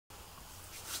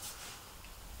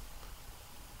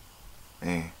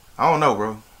Man, I don't know,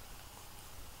 bro.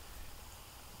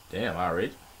 Damn,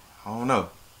 already? I don't know.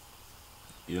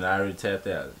 You done already tapped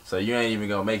out. So you ain't even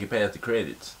gonna make it past the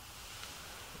credits.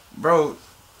 Bro,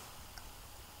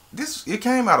 it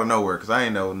came out of nowhere because I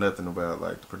ain't know nothing about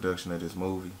like the production of this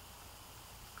movie.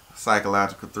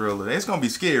 Psychological thriller. It's gonna be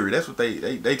scary. That's what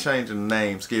they changing the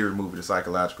name scary movie to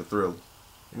psychological thriller.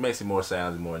 It makes it more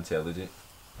sound and more intelligent.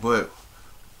 But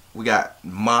we got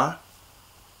Ma.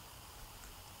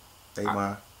 Hey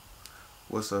Ma.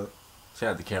 What's up?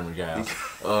 Shout out to camera guys.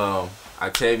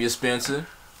 Octavia Spencer.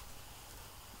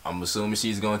 I'm assuming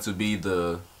she's going to be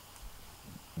the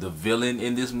villain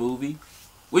in this movie,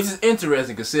 which is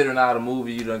interesting considering all the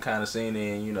movie you done kind of seen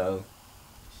in. You know,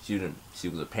 she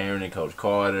was a parent in Coach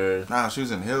Carter. Nah, she was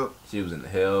in Help. She was in The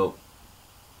Help.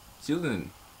 She was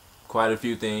in quite a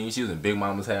few things. She was in Big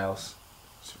Mama's House.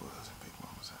 She was in Big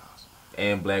Mama's House.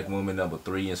 And Black Woman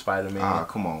 #3 in Spider-Man. Ah,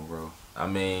 come on, bro. I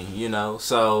mean, you know,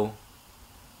 so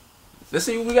let's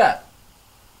see what we got.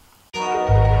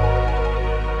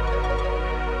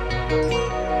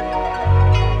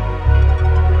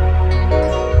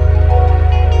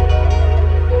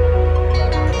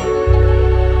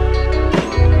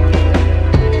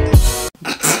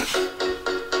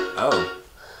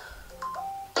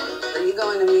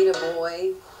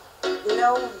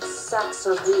 Sex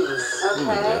or booze,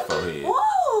 okay?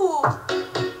 Whoa!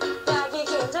 Maggie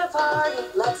came to party,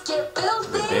 let's get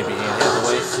filthy. Baby Anne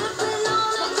Hathaway.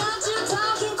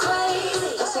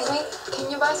 Excuse me, can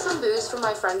you buy some booze for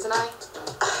my friends and I?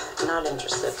 Not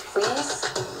interested, please.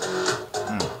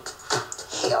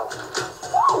 Hell.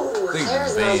 Whoa!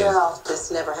 There's no doubt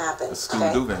this never happened.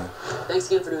 Scooby-Doo van. Thanks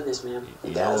again for doing this, ma'am.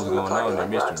 You know what's going on in that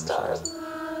mystery machine.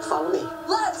 Follow me.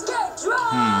 Let's get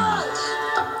drunk!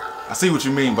 I see what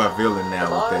you mean by villain now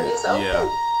with that. Yeah.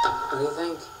 What do you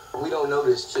think? We don't know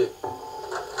this chick.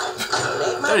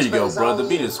 There you go, brother.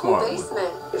 Be the smart one.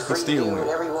 You're free to do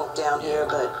whatever you want down here,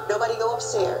 but nobody go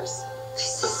upstairs.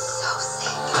 This is so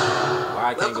sick. Why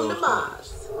I can't go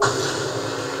upstairs?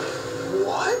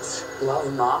 What?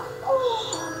 Love Ma.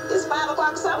 Oh, it's 5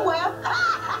 o'clock somewhere.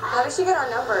 How did she get our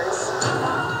numbers?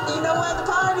 You know where the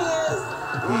party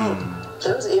is.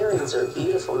 Those earrings are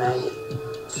beautiful, Maggie.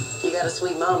 You got a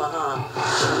sweet mama, huh?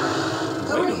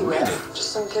 Who are you with?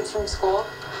 Just some kids from school.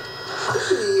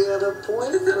 You have a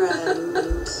boyfriend.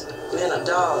 Men are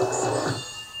dogs.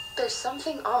 There's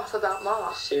something off about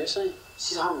Ma. Seriously?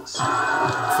 She's homeless.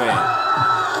 Fan.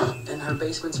 And her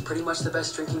basement's pretty much the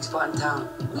best drinking spot in town.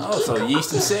 Oh, so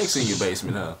yeast and sex in your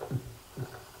basement, huh?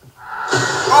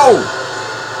 Oh!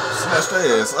 Snatched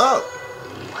their ass up.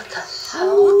 What the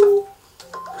hell?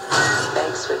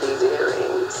 Thanks for these earrings.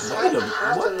 What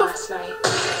happened last night?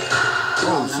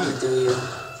 Oh, shit. Do you?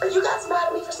 Are you guys mad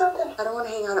at me for something? I don't want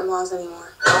to hang out at Ma's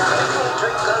anymore. Don't make me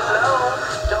drink alone.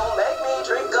 Don't make me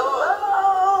drink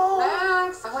alone.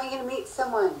 Max, I want you to meet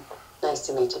someone. Nice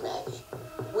to meet you, Maggie.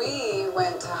 We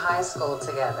went to high school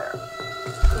together.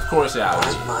 Of course, y'all.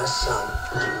 That's my son.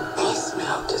 He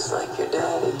smelled just like your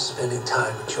daddy. Spending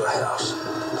time at your house.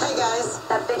 Hey, guys.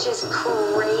 That bitch is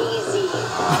crazy.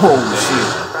 Oh,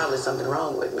 shit. Probably something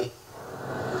wrong with me.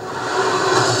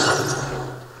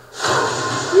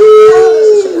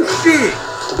 Shit.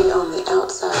 To be on the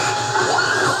outside,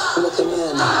 looking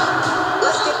in.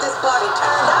 Let's get this party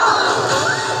turned on.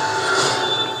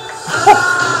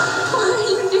 What are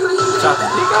you doing? Chop the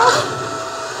dick off?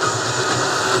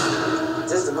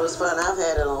 This is the most fun I've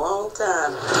had in a long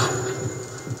time.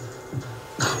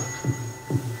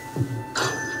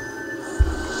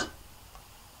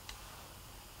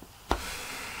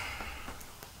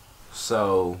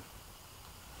 So,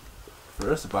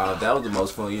 first of all, that was the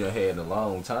most fun you done had in a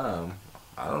long time.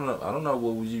 I don't know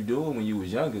what was you doing when you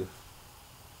was younger.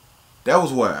 That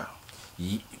was wild.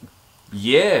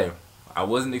 Yeah, I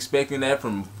wasn't expecting that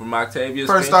from Octavia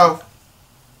First Spencer. off,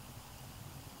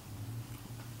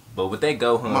 But with that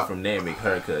go hunt from Namek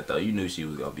haircut though, you knew she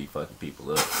was gonna be fucking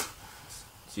people up.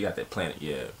 She got that planet,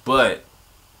 yeah. But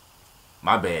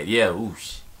my bad, yeah.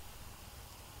 Oosh.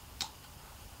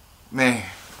 man.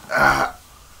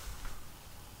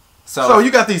 So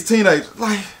you got these teenagers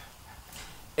like,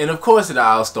 and of course it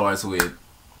all starts with,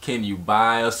 can you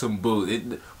buy us some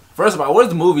booze? First of all, where's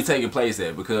the movie taking place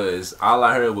at? Because all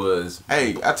I heard was,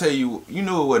 hey, I tell you, you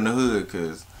knew it wasn't the hood,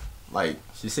 cause like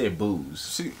she said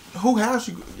booze who house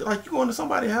you like? You going to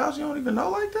somebody's house you don't even know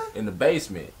like that? in the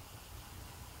basement.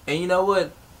 And you know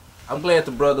what? I'm glad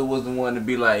the brother was the one to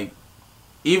be like,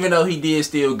 even though he did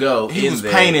still go, He was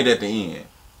there, painted at the end.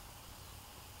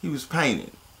 He was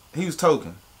painted. He was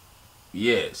token.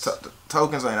 Yes.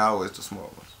 Tokens ain't always the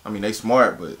smart ones. I mean, they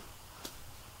smart, but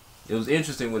It was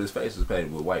interesting when his face was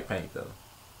painted with white paint though.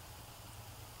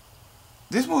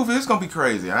 This movie is gonna be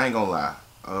crazy. I ain't gonna lie.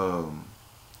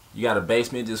 You got a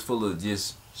basement just full of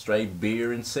just straight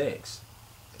beer and sex.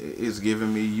 It's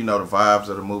giving me, the vibes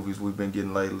of the movies we've been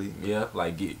getting lately. Yeah,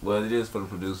 like it is for the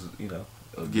producers,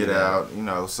 Get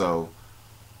Out, so.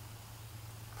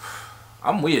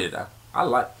 I'm with it. I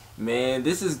like, man,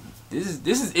 this is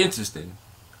interesting.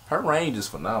 Her range is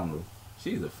phenomenal.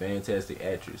 She's a fantastic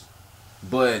actress.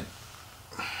 But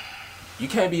you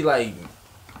can't be like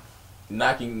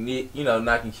knocking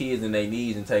kids in their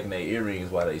knees and taking their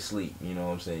earrings while they sleep. You know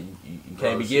what I'm saying? You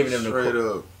can't be giving them straight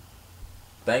up.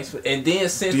 Thanks for, and then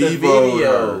sent the Devoed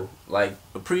video. her. Like,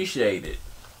 appreciate it.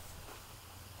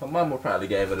 Her mama probably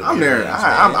gave her the I'm there. earrings,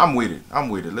 I'm with it. I'm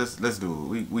with it. Let's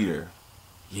do it. We there.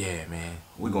 Yeah, man.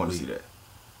 We're going to see that.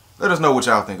 Let us know what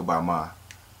y'all think about mine.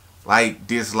 Like,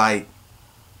 dislike.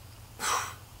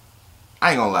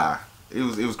 I ain't gonna lie. It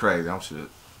was crazy. I'm shook.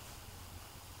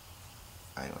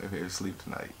 I ain't gonna ever sleep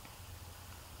tonight.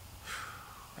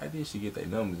 How did she get their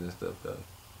numbers and stuff though?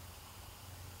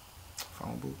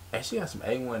 Phone book. And she got some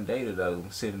A1 data though,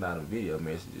 sending out them video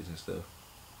messages and stuff.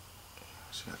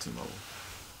 She got T-Mobile.